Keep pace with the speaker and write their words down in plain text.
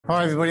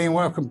Hi everybody and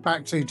welcome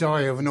back to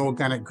Diary of an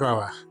Organic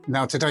Grower.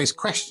 Now today's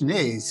question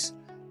is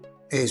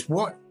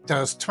what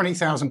does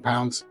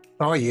 £20,000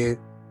 buy you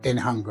in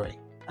Hungary?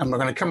 And we're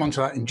going to come on to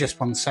that in just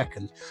 1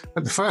 second.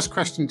 But the first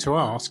question to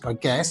ask, I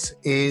guess,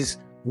 is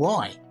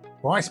why?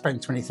 Why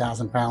spend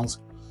 £20,000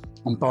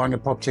 on buying a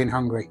property in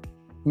Hungary?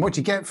 And what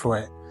do you get for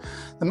it?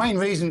 The main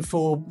reason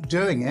for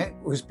doing it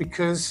was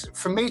because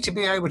for me to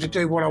be able to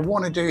do what I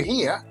want to do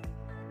here,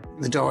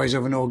 the Diaries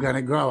of an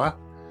Organic Grower,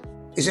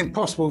 is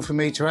impossible for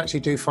me to actually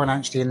do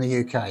financially in the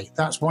UK.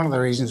 That's one of the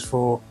reasons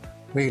for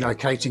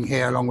relocating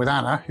here along with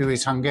Anna, who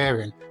is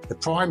Hungarian. The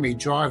primary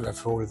driver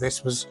for all of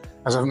this was,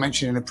 as I've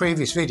mentioned in a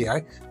previous video,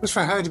 was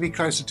for her to be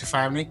closer to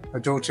family, her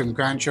daughter and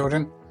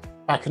grandchildren,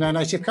 back in her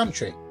native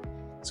country.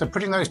 So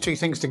putting those two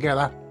things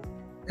together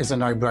is a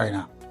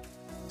no-brainer.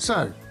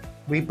 So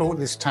we bought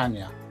this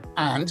Tanya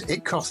and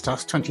it cost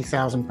us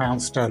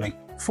 £20,000 sterling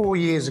 4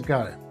 years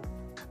ago.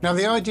 Now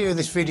the idea of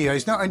this video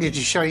is not only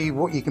to show you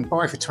what you can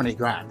buy for 20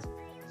 grand,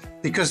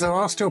 because there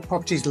are still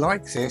properties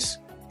like this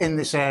in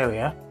this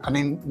area and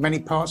in many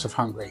parts of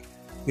Hungary.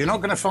 You're not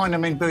going to find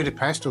them in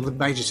Budapest or the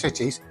major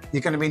cities.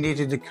 You're going to be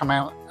needed to come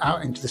out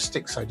into the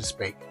sticks, so to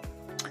speak.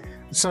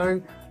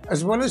 So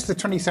as well as the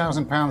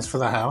 £20,000 for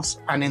the house,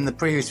 and in the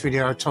previous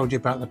video I told you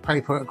about the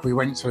paperwork we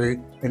went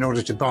through in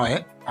order to buy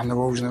it and the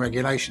rules and the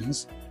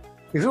regulations,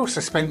 we've also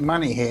spent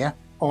money here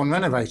on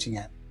renovating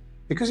it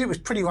because it was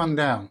pretty run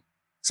down.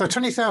 So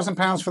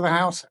 £20,000 for the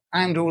house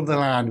and all the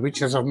land,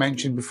 which as I've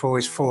mentioned before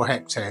is 4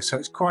 hectares. So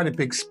it's quite a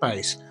big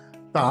space,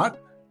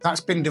 but that's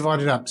been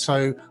divided up.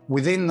 So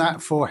within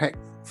that 4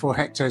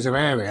 hectares of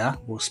area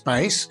or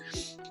space,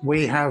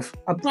 we have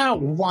about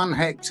 1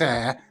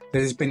 hectare that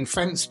has been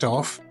fenced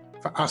off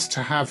for us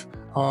to have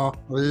our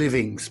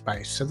living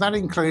space. So that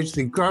includes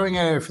the growing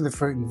area for the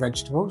fruit and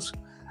vegetables,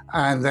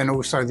 and then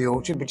also the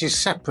orchard, which is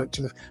separate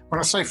to the, when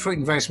I say fruit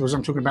and vegetables,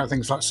 I'm talking about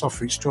things like soft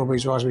fruit,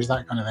 strawberries, raspberries,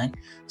 that kind of thing.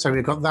 So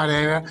we've got that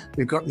area,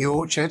 we've got the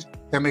orchard,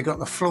 then we've got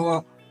the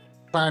floor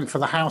plan for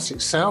the house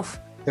itself,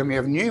 then we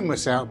have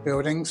numerous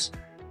outbuildings,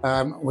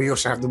 we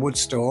also have the wood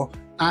store,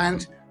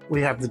 and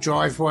we have the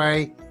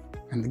driveway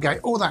and the gate,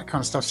 all that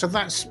kind of stuff. So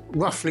that's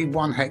roughly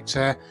 1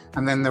 hectare,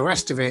 and then the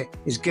rest of it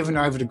is given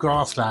over to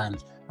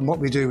grassland. And what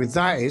we do with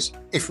that is,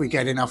 if we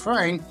get enough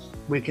rain,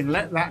 we can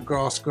let that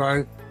grass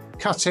grow,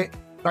 cut it,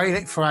 bale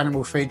it for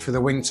animal feed for the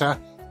winter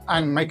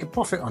and make a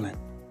profit on it.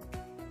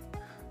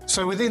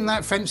 So within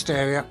that fenced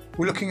area,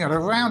 we're looking at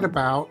around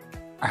about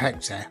 1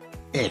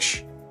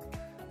 hectare-ish.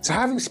 So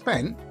having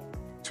spent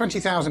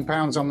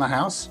 £20,000 on the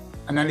house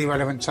and any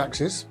relevant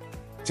taxes,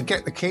 to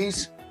get the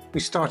keys,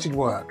 we started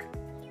work.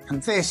 And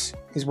this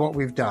is what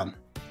we've done.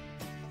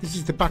 This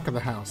is the back of the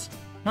house.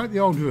 Note the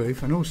old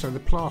roof and also the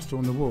plaster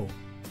on the wall.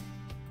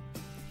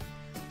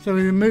 So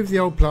we removed the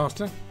old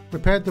plaster,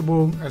 repaired the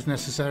wall as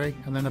necessary,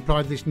 and then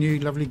applied this new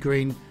lovely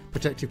green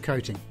protective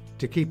coating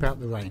to keep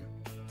out the rain.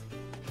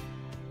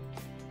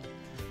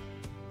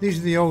 These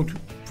are the old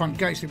front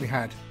gates that we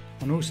had,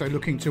 and also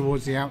looking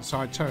towards the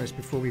outside terrace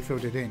before we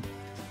filled it in.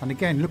 And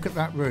again, look at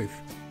that roof,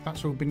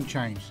 that's all been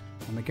changed.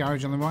 And the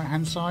garage on the right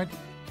hand side,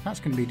 that's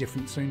going to be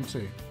different soon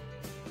too.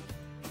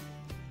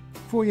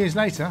 4 years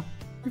later,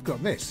 we've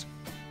got this.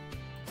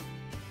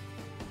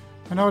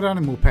 An old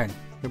animal pen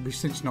that we've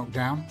since knocked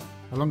down.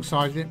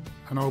 Alongside it,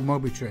 an old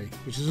mulberry tree,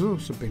 which has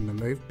also been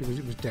removed because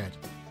it was dead.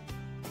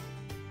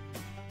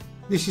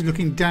 This is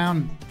looking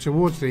down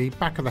towards the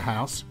back of the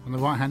house on the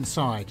right hand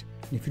side.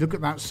 And if you look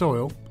at that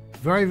soil,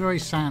 very, very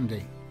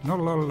sandy. Not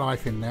a lot of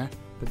life in there,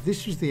 but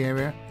this is the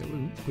area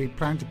that we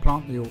plan to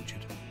plant the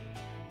orchard.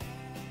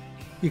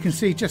 You can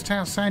see just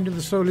how sandy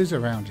the soil is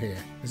around here.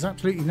 There's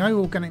absolutely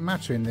no organic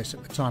matter in this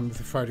at the time of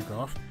the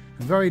photograph,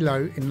 and very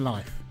low in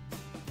life.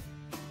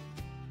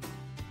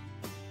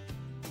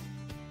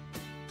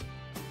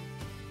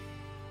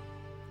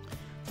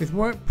 With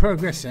work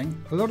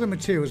progressing, a lot of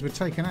materials were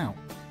taken out,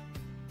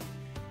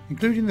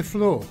 including the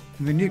floor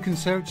in the new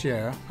conservatory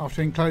area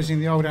after enclosing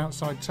the old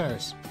outside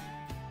terrace.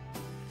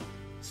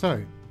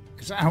 So,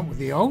 it's out with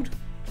the old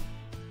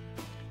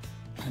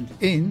and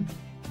in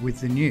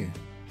with the new.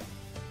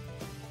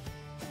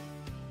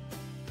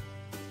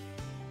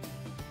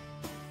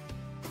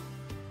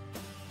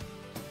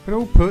 But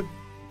all put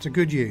to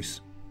good use.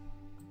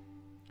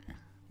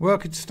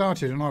 Work had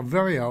started on our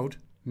very old,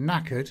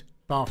 knackered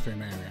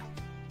bathroom area.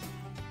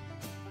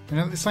 And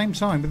at the same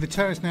time, with the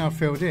terrace now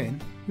filled in,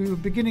 we were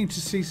beginning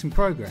to see some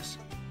progress.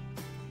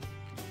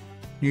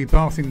 New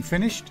bathroom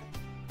finished.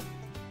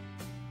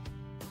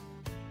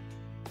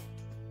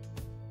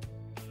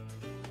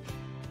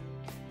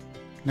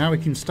 Now we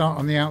can start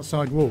on the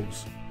outside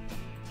walls.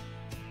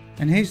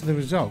 And here's the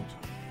result.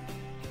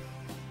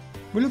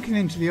 We're looking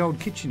into the old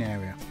kitchen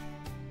area.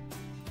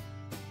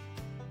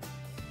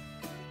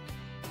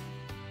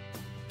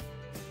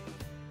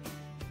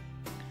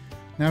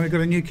 Now we've got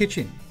a new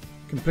kitchen,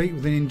 complete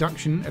with an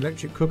induction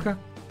electric cooker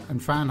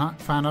and fan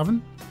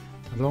oven.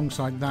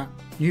 Alongside that,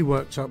 new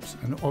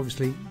worktops and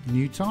obviously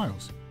new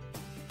tiles.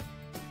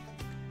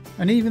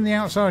 And even the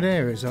outside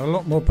areas are a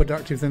lot more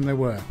productive than they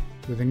were,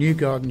 with a new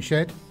garden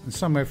shed and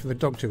somewhere for the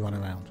dog to run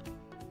around.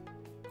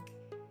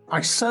 I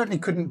certainly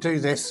couldn't do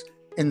this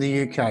in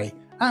the UK.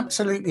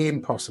 Absolutely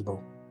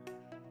impossible.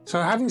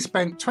 So having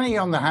spent 20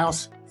 on the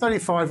house,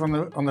 35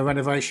 on the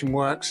renovation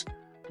works,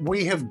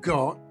 we have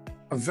got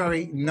a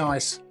very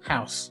nice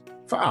house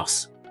for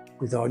us,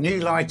 with our new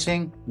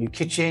lighting, new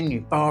kitchen,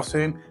 new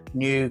bathroom,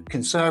 new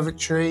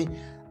conservatory,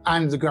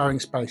 and the growing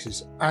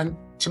spaces. And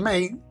to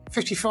me,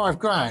 55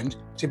 grand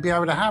to be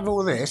able to have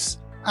all this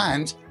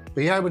and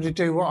be able to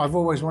do what I've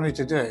always wanted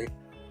to do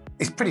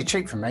is pretty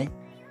cheap for me.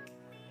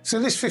 So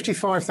this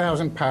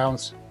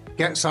 £55,000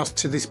 gets us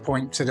to this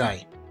point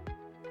today.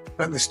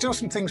 But there's still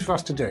some things for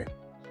us to do.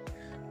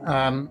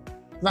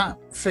 That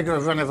figure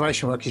of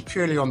renovation work is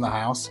purely on the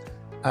house.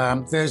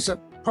 There's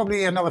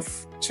probably another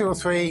 2 or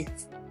 3,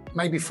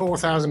 maybe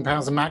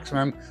 £4,000 a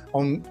maximum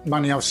on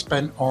money I've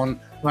spent on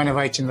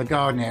renovating the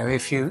garden area.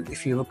 If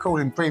you recall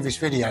in previous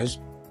videos,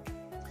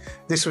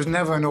 this was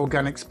never an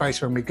organic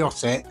space when we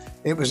got it.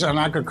 It was an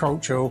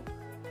agricultural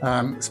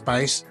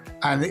space,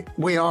 and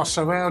we are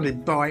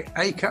surrounded by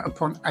acre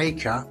upon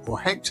acre or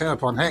hectare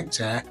upon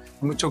hectare,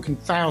 and we're talking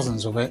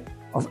thousands of it,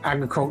 of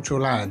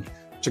agricultural land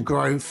to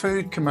grow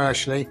food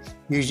commercially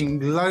using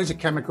loads of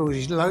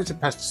chemicals, loads of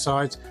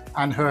pesticides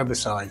and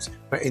herbicides.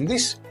 But in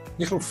this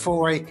little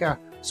 4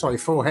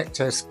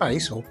 hectare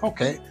space or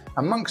pocket,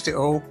 amongst it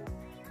all,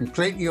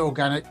 completely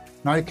organic,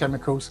 no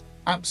chemicals,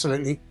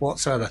 absolutely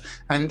whatsoever.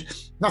 And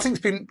nothing's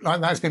been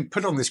like that's been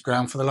put on this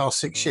ground for the last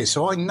 6 years.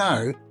 So I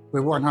know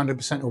we're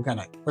 100%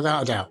 organic,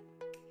 without a doubt.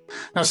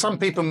 Now, some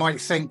people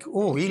might think,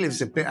 oh, he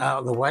lives a bit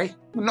out of the way.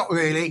 Well, not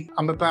really.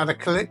 I'm about a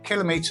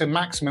kilometre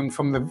maximum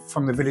from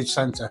the village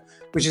centre,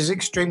 which is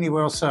extremely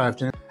well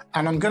served. And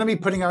I'm going to be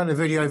putting out a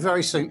video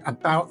very soon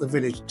about the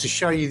village to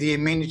show you the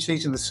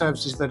amenities and the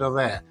services that are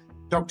there.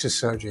 Doctor's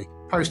surgery,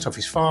 post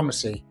office,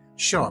 pharmacy,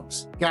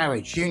 shops,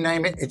 garage, you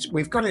name it.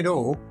 We've got it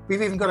all.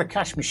 We've even got a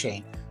cash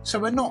machine. So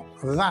we're not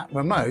that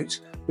remote.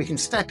 We can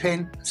step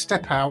in,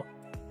 step out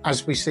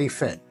as we see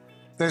fit.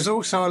 There's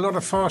also a lot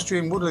of forestry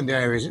and woodland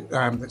areas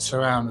that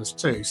surround us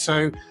too.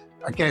 So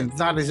again,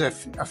 that is a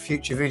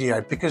future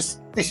video,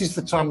 because this is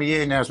the time of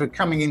year now as we're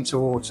coming into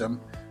autumn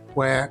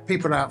where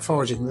people are out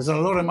foraging. There's a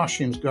lot of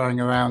mushrooms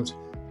growing around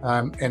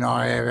in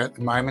our area at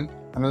the moment,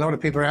 and a lot of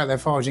people are out there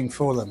foraging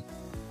for them.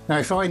 Now,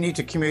 if I need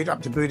to commute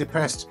up to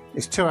Budapest,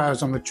 it's 2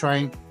 hours on the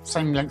train,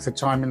 same length of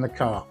time in the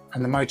car,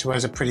 and the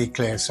motorways are pretty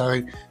clear. So,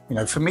 you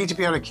know, for me to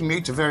be able to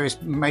commute to various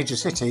major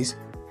cities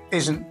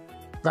isn't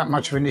that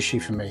much of an issue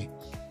for me.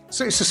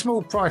 So it's a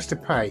small price to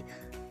pay.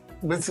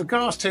 With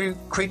regards to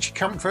creature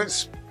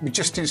comforts, we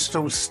just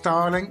installed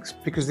Starlinks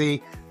because the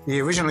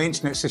original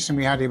internet system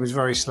we had here was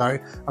very slow.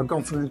 I've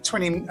gone from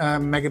 20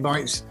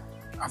 megabytes,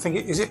 I think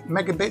is it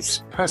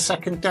megabits per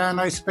second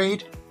download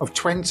speed of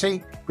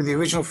 20 with the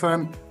original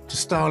firm to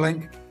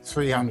Starlink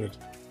 300.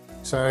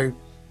 So,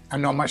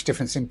 and not much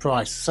difference in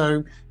price.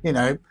 So, you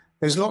know,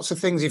 there's lots of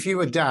things. If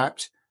you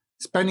adapt,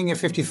 spending your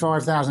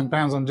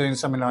 £55,000 on doing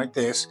something like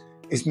this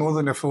is more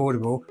than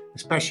affordable,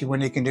 especially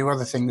when you can do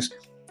other things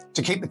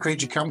to keep the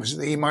creature comforts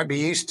that you might be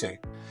used to.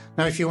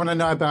 Now, if you want to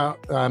know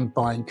about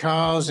buying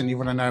cars and you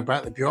want to know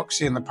about the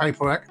bureaucracy and the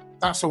paperwork,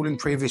 that's all in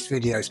previous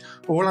videos.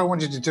 All I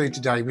wanted to do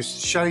today was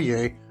to show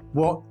you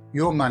what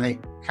your money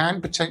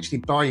can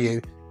potentially buy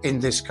you in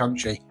this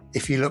country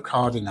if you look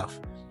hard enough.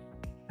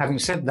 Having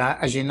said that,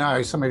 as you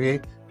know, some of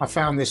you, I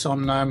found this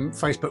on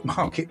Facebook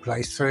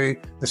Marketplace through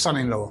the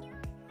son-in-law.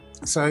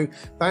 So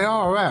they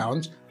are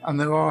around, and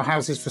there are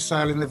houses for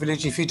sale in the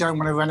village if you don't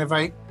want to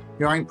renovate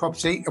your own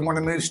property and want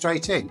to move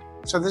straight in.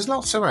 So there's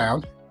lots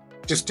around.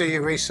 Just do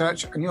your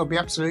research and you'll be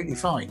absolutely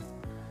fine.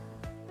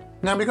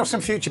 Now, we've got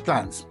some future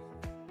plans.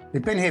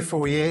 We've been here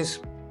 4 years.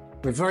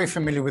 We're very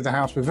familiar with the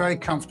house. We're very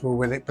comfortable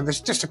with it, but there's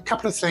just a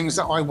couple of things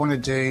that I want to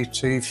do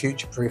to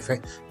future-proof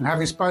it. And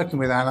having spoken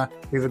with Anna,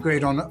 we've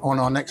agreed on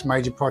our next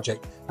major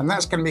project. And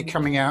that's going to be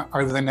coming out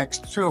over the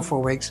next 3 or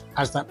 4 weeks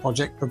as that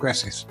project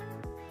progresses.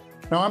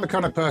 Now, I'm the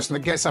kind of person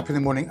that gets up in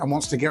the morning and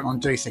wants to get on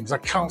and do things. I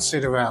can't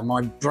sit around.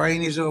 My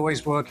brain is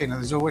always working and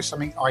there's always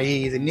something I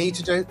either need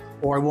to do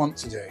or I want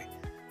to do.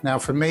 Now,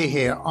 for me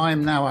here,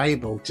 I'm now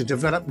able to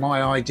develop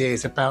my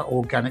ideas about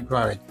organic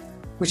growing,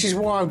 which is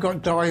why I've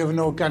got Diary of an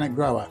Organic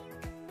Grower.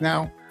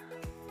 Now,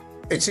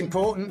 it's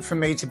important for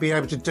me to be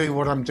able to do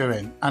what I'm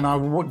doing, and I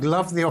would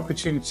love the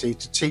opportunity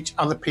to teach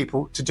other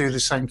people to do the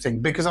same thing,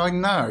 because I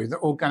know that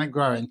organic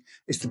growing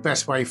is the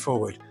best way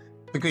forward.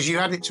 Because you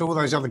add it to all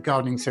those other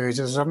gardening theories,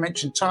 as I've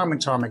mentioned time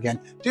and time again,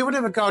 do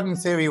whatever gardening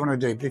theory you want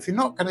to do. But if you're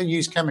not going to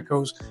use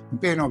chemicals and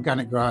be an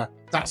organic grower,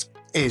 that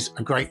is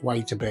a great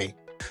way to be.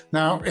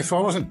 Now, if I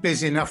wasn't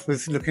busy enough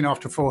with looking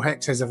after 4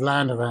 hectares of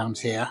land around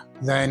here,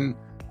 then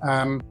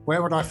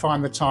where would I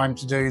find the time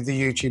to do the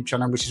YouTube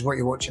channel, which is what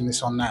you're watching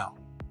this on now?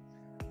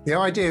 The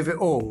idea of it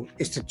all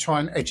is to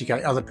try and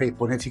educate other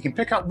people. And if you can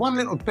pick up one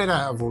little bit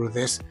out of all of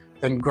this,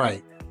 then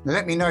great.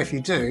 Let me know if you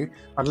do.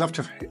 I'd love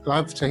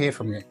to hear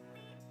from you.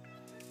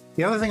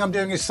 The other thing I'm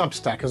doing is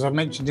Substack, as I've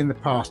mentioned in the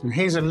past, and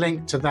here's a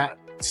link to that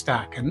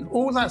stack. And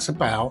all that's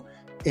about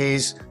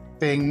is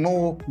being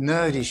more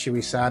nerdy, shall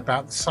we say,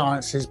 about the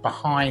sciences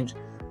behind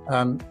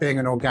being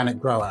an organic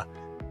grower.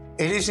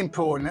 it is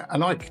important,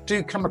 and I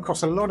do come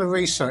across a lot of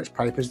research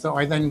papers that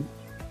I then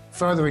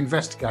further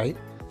investigate,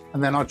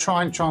 and then I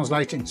try and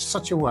translate it in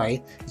such a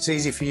way it's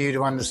easy for you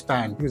to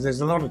understand, because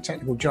there's a lot of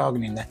technical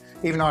jargon in there.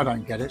 Even I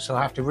don't get it, so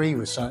I have to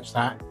re-research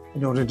that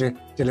in order to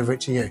deliver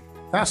it to you.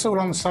 That's all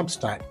on the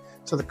Substack.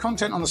 So the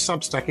content on the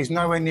Substack is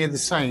nowhere near the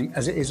same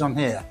as it is on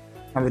here.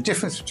 Now the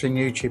difference between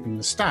YouTube and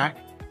the Stack,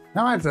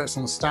 no adverts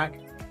on the Stack,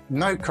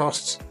 no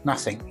costs,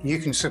 nothing. You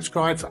can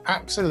subscribe for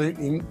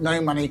absolutely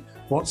no money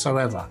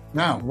whatsoever.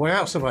 Now, what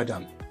else have I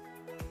done?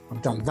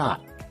 I've done that.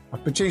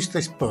 I've produced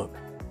this book.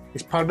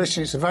 It's published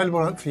and it's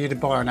available for you to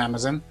buy on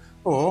Amazon,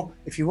 or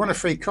if you want a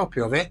free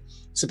copy of it,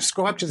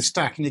 subscribe to the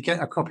Stack and you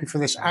get a copy for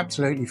this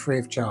absolutely free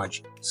of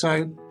charge.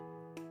 So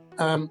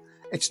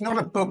it's not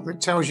a book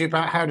that tells you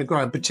about how to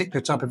grow a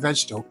particular type of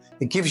vegetable.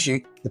 It gives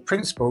you the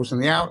principles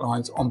and the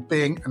outlines on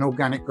being an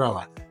organic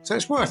grower. So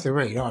it's worth a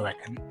read, I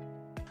reckon.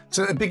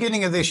 So at the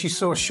beginning of this, you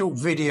saw a short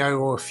video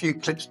or a few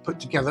clips put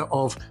together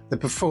of the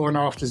before and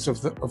afters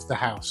of the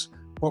house,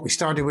 what we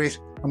started with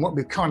and what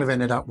we've kind of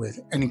ended up with,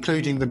 and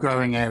including the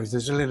growing areas.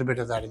 There's a little bit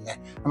of that in there.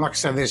 And like I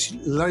said, there's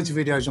loads of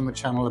videos on the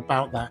channel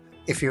about that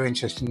if you're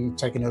interested in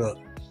taking a look.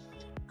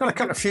 Got a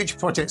couple of future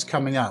projects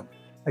coming up.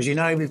 As you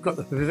know, we've got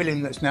the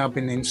pavilion that's now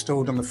been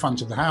installed on the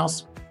front of the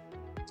house,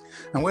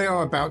 and we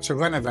are about to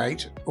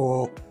renovate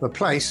or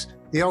replace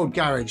the old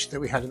garage that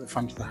we had at the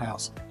front of the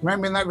house.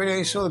 Remember in that video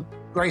you saw the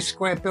grey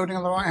square building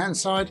on the right hand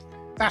side?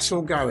 That's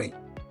all going.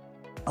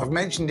 I've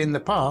mentioned in the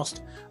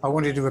past I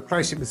wanted to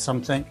replace it with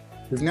something.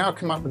 We've now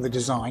come up with a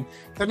design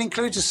that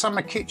includes a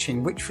summer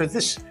kitchen, which for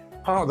this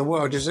part of the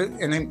world is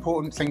an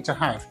important thing to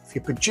have. If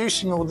you're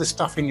producing all this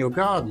stuff in your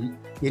garden,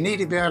 you need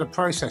to be able to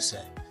process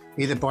it,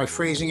 either by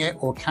freezing it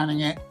or canning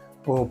it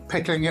or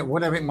pickling it,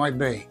 whatever it might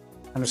be.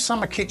 And a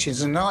summer kitchen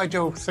is an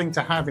ideal thing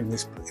to have in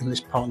this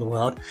part of the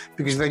world,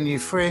 because then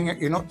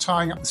you're not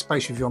tying up the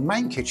space of your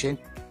main kitchen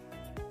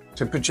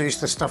to produce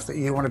the stuff that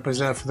you want to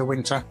preserve for the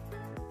winter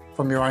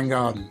from your own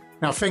garden.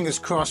 Now, fingers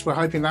crossed, we're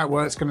hoping that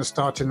work's going to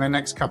start in the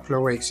next couple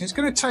of weeks. It's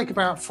going to take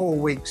about 4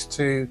 weeks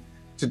to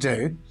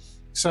do.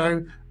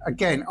 So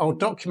again, I'll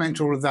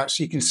document all of that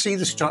so you can see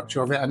the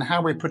structure of it and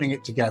how we're putting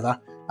it together,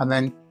 and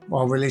then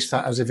I'll release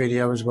that as a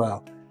video as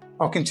well.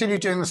 I'll continue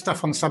doing the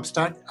stuff on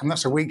Substack, and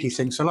that's a weekly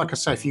thing. So like I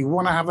say, if you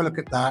want to have a look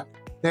at that,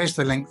 there's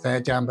the link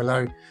there down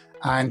below,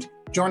 and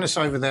join us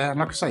over there. And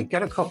like I say,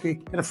 get a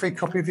free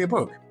copy of your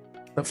book.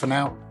 But for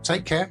now,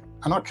 take care,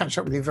 and I'll catch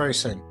up with you very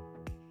soon.